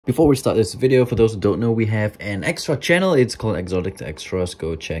Before we start this video, for those who don't know, we have an extra channel. It's called Exotic Extras.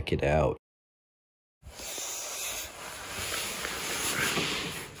 Go check it out.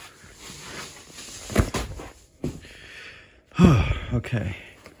 Okay.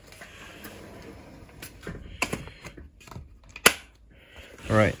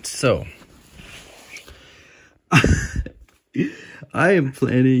 Alright, so I am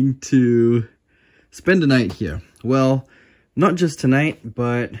planning to spend the night here. Well, not just tonight,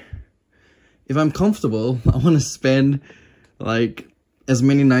 but if I'm comfortable, I want to spend like as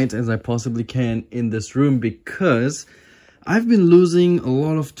many nights as I possibly can in this room, because I've been losing a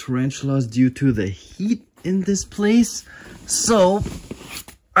lot of tarantulas due to the heat in this place. So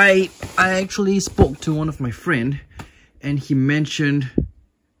I actually spoke to one of my friend, and he mentioned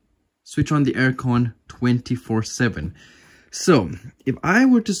switch on the aircon 24/7. So if I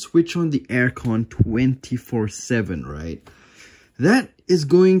were to switch on the aircon 24/7, right, that is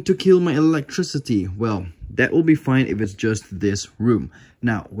going to kill my electricity. Well, that will be fine if it's just this room.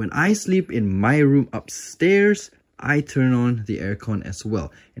 Now, when I sleep in my room upstairs, I turn on the aircon as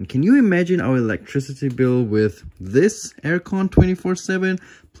well. And can you imagine our electricity bill with this aircon 24/7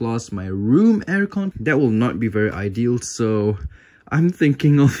 plus my room aircon? That will not be very ideal, so I'm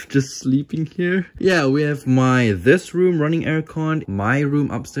thinking of just sleeping here. Yeah, we have this room running aircon, my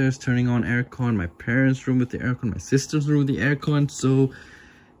room upstairs turning on aircon, my parents' room with the aircon, my sister's room with the aircon. So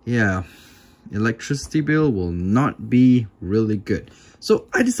yeah, electricity bill will not be really good. So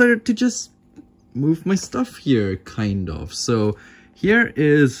I decided to just move my stuff here, kind of. So here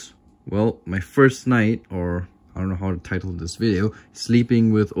is, well, my first night, or I don't know how to title this video,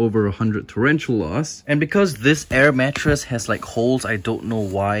 sleeping with over 100 tarantulas. And because this air mattress has like holes, I don't know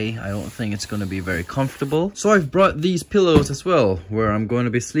why, I don't think it's going to be very comfortable. So I've brought these pillows as well, where I'm going to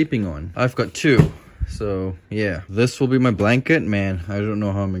be sleeping on. I've got two. So yeah, this will be my blanket. Man, I don't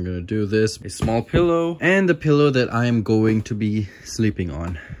know how I'm going to do this. A small pillow and the pillow that I am going to be sleeping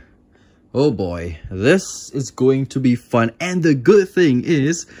on. Oh boy, this is going to be fun. And the good thing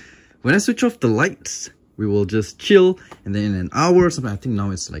is, when I switch off the lights, we will just chill, and then in an hour or something, I think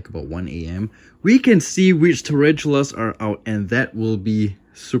now it's like about 1 AM, we can see which tarantulas are out, and that will be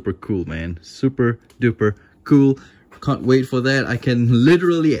super cool, man. Super duper cool. Can't wait for that. I can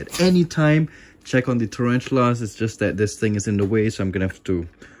literally at any time check on the tarantulas. It's just that this thing is in the way, so I'm gonna have to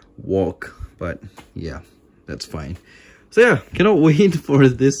walk, but yeah, that's fine. So yeah, cannot wait for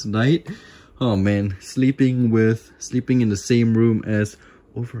this night. Oh man, sleeping in the same room as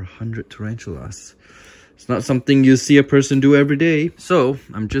over 100 tarantulas. It's not something you see a person do every day. So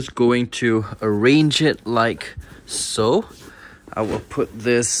I'm just going to arrange it like so. I will put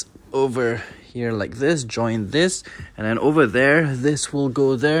this over here like this, join this, and then over there, this will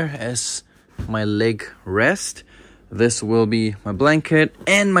go there as my leg rest. This will be my blanket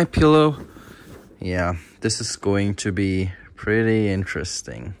and my pillow. Yeah, this is going to be pretty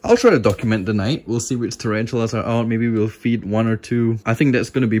interesting. I'll try to document the night. We'll see which tarantulas are out. Maybe we'll feed one or two. I think that's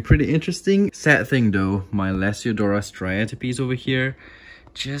going to be pretty interesting. Sad thing though, my Lasiodora striatopes over here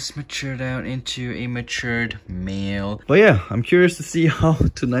just matured out into a matured male. But yeah, I'm curious to see how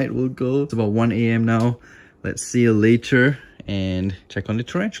tonight will go. It's about 1 AM now. Let's see you later and check on the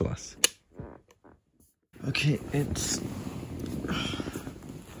tarantulas. Okay, it's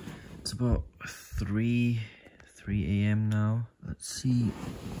about 3 AM now. Let's see.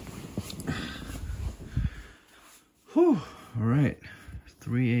 Whew. All right,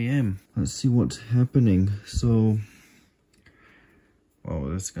 3 AM. Let's see what's happening. So, oh,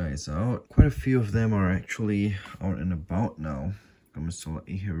 this guy is out. Quite a few of them are actually out and about now. Gamasola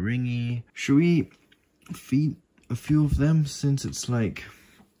Ihiringi. Should we feed a few of them since it's like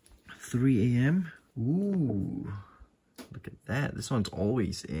 3 AM? Ooh. Look at that. This one's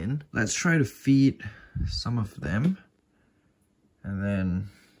always in. Let's try to feed some of them, and then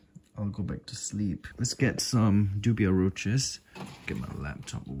I'll go back to sleep. Let's get some dubia roaches. Get my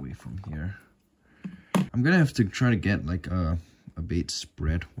laptop away from here. I'm gonna have to try to get like a bait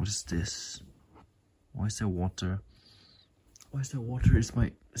spread. What is this? Why is there water? Why is there water? Is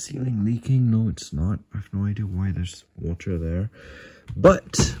my ceiling leaking? No, it's not. I have no idea why there's water there.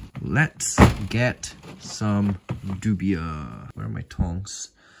 But let's get some dubia. Where are my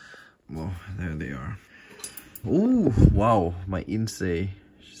tongs? Well, there they are. Oh, wow, my Insei.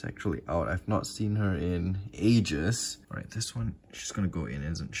 She's actually out. I've not seen her in ages. All right, this one, she's gonna go in,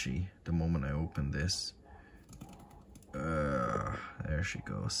 isn't she? The moment I open this. There she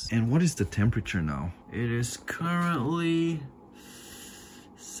goes. And what is the temperature now? It is currently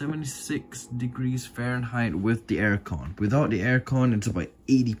 76 degrees Fahrenheit with the aircon. Without the aircon, it's about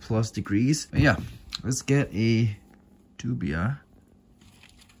 80 plus degrees. But yeah, let's get a dubia.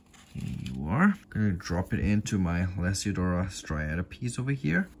 you are. Gonna drop it into my Lasiodora striata piece over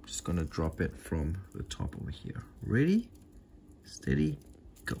here. Just gonna drop it from the top over here. Ready, steady,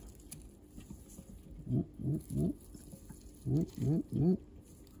 go. Whoop, whoop, whoop. Whoop, whoop, whoop.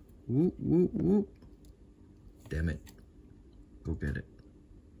 Whoop, whoop, whoop. Damn it. Go get it.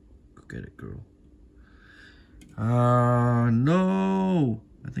 Go get it, girl. No.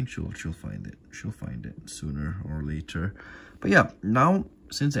 I think she'll find it. She'll find it sooner or later. But yeah, now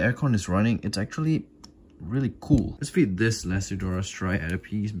since the aircon is running, it's actually really cool. Let's feed this Lasiodora striata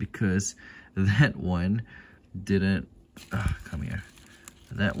piece because that one didn't. Come here.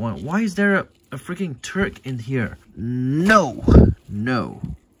 That one. Why is there a freaking Turk in here? No. No.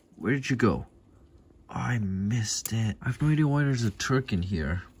 Where did you go? Oh, I missed it. I have no idea why there's a Turk in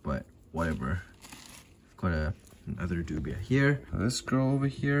here, but whatever. I've got another dubia here. This girl over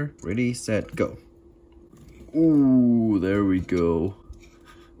here. Ready, set, go. Ooh, there we go.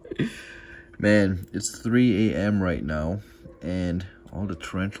 Man, it's 3 a.m. right now, and all the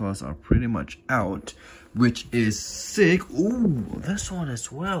tarantulas are pretty much out, which is sick. Ooh, this one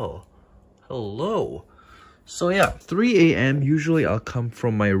as well. Hello. So yeah, 3 a.m. usually I'll come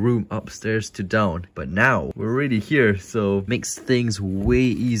from my room upstairs to down, but now we're already here, so makes things way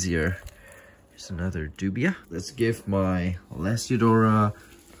easier. Here's another dubia. Let's give my Lasiodora,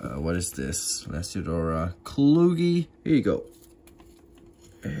 what is this? Lasiodora Klugi. Here you go.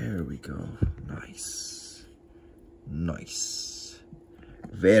 There we go. Nice. Nice.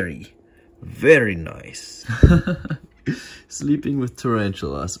 Very, very nice. Sleeping with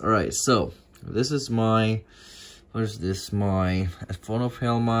tarantulas. Alright, so this is my, what is this? My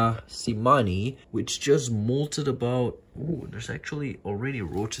Aphonophelma simani, which just molted about. Ooh, there's actually already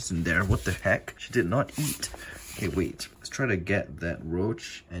roaches in there. What the heck? She did not eat. Okay, wait. Let's try to get that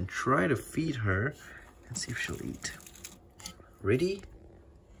roach and try to feed her and see if she'll eat. Ready?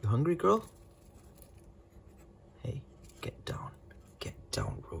 You hungry, girl? Hey, get down. Get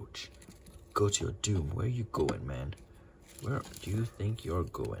down, roach. Go to your doom. Where are you going, man? Where do you think you're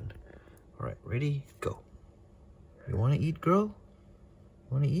going? Alright, ready? Go. You want to eat, girl?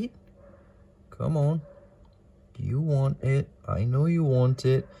 Want to eat? Come on. You want it. I know you want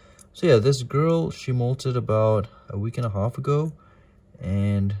it. So yeah, this girl, she molted about a week and a half ago.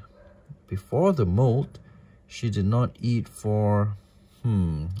 And before the molt, she did not eat for,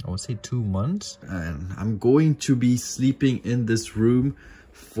 I would say 2 months. And I'm going to be sleeping in this room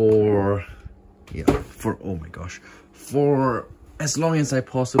for, oh my gosh, for as long as I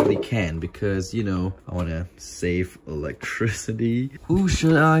possibly can, because, you know, I want to save electricity. Who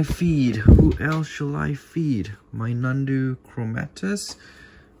should I feed? Who else shall I feed? My Nandu chromatus?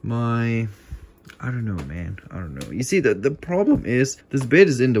 My... I don't know, man. I don't know. You see, the problem is, this bed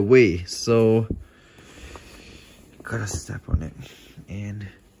is in the way, so... gotta step on it. And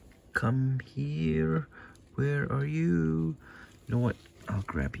come here. Where are you? You know what? I'll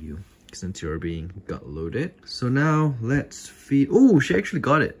grab you, since you're being gut loaded. So now let's feed. Oh, she actually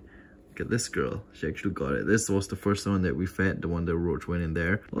got it. Look at this girl. She actually got it. This was the first one that we fed, the one that roach went in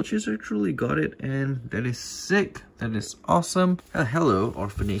there. Well, she's actually got it, and that is sick. That is awesome. Hello,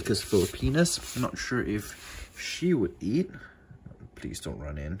 Orphanacus philippinus. I'm not sure if she would eat. Please don't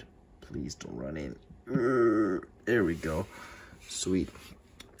run in. Please don't run in. There we go. Sweet.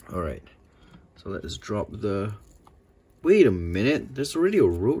 All right. So let's drop the... Wait a minute, there's already a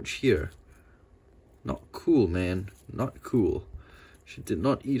roach here. Not cool, man. Not cool. She did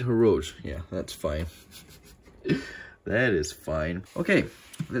not eat her roach. Yeah, that's fine. That is fine. Okay,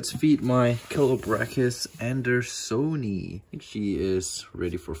 let's feed my Chilobrachys andersoni. I think she is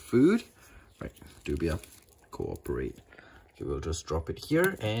ready for food. Right, dubia, cooperate. Okay, we'll just drop it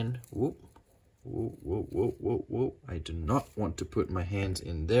here and whoop. Whoa, whoa, whoa, whoa, whoa. I do not want to put my hands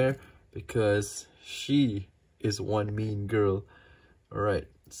in there because she is one mean girl. All right,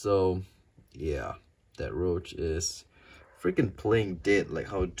 so yeah, that roach is freaking playing dead like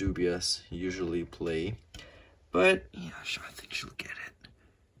how dubias usually play, but yeah, I think she'll get it.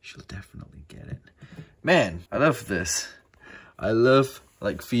 She'll definitely get it. Man, I love this. I love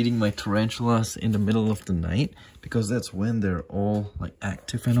like feeding my tarantulas in the middle of the night because that's when they're all like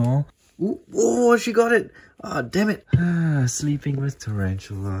active and all. Ooh, oh, she got it. Ah, damn it. Sleeping with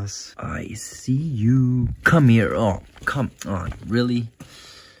tarantulas. I see you. Come here. Oh, come on. Really?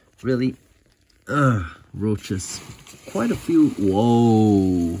 Really? Roaches. Quite a few.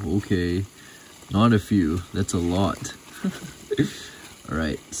 Whoa. Okay. Not a few. That's a lot.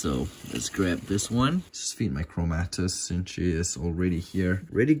 Alright, so let's grab this one. Just feed my chromatus since she is already here.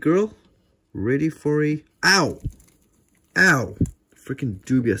 Ready, girl? Ready for a... Ow! Ow! Freaking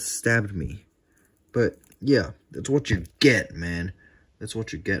dubia stabbed me. But yeah, that's what you get, man. That's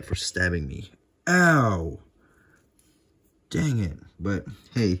what you get for stabbing me. Ow! Dang it. But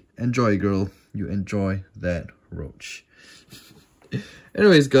hey, enjoy, girl. You enjoy that roach.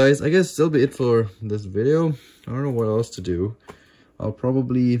 Anyways, guys, I guess that'll be it for this video. I don't know what else to do. I'll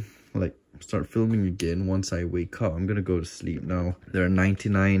probably like start filming again once I wake up. I'm gonna go to sleep now. There are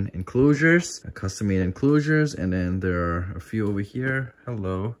 99 enclosures, custom made enclosures, and then there are a few over here.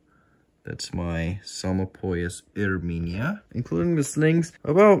 Hello. That's my Pseudopoeus irminia, including the slings,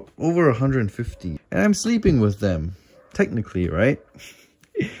 about over 150. And I'm sleeping with them, technically, right?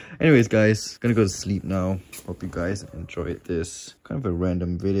 Anyways, guys, gonna go to sleep now. Hope you guys enjoyed this kind of a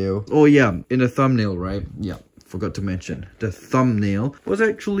random video. Oh yeah, in the thumbnail, right? Yeah, forgot to mention. The thumbnail was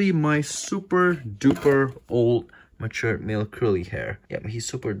actually my super duper old matured male curly hair. Yeah, he's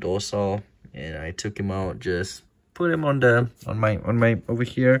super docile, and I took him out, just put him on my over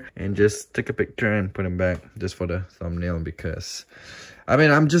here, and just take a picture and put him back just for the thumbnail, because I mean,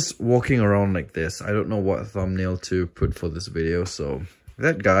 I'm just walking around like this. I don't know what thumbnail to put for this video, so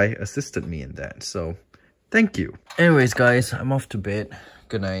that guy assisted me in that, so thank you. Anyways, guys, I'm off to bed.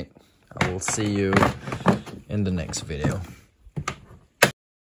 Good night. I will see you in the next video.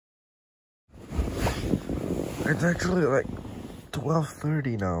 It's actually like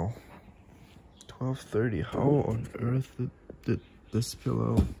 12:30 now. 12:30. How on earth did this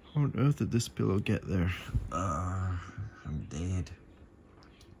pillow? How on earth did this pillow get there? I'm dead.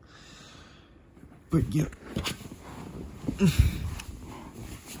 But yeah.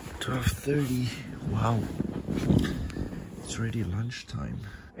 12:30. Wow. It's already lunchtime,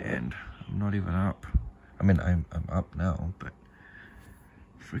 and I'm not even up. I mean, I'm up now, but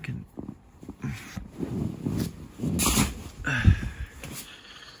freaking.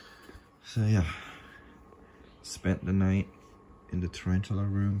 So yeah, spent the night in the tarantula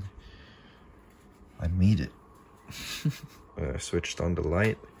room. I made it. Switched on the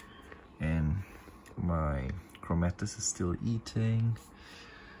light, and my chromatus is still eating.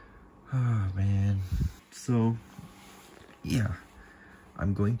 Oh man. So yeah,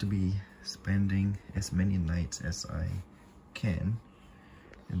 I'm going to be spending as many nights as I can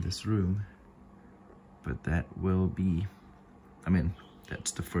in this room, but that will be, I mean,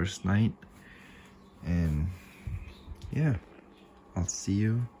 that's the first night, and yeah, I'll see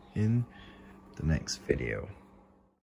you in the next video.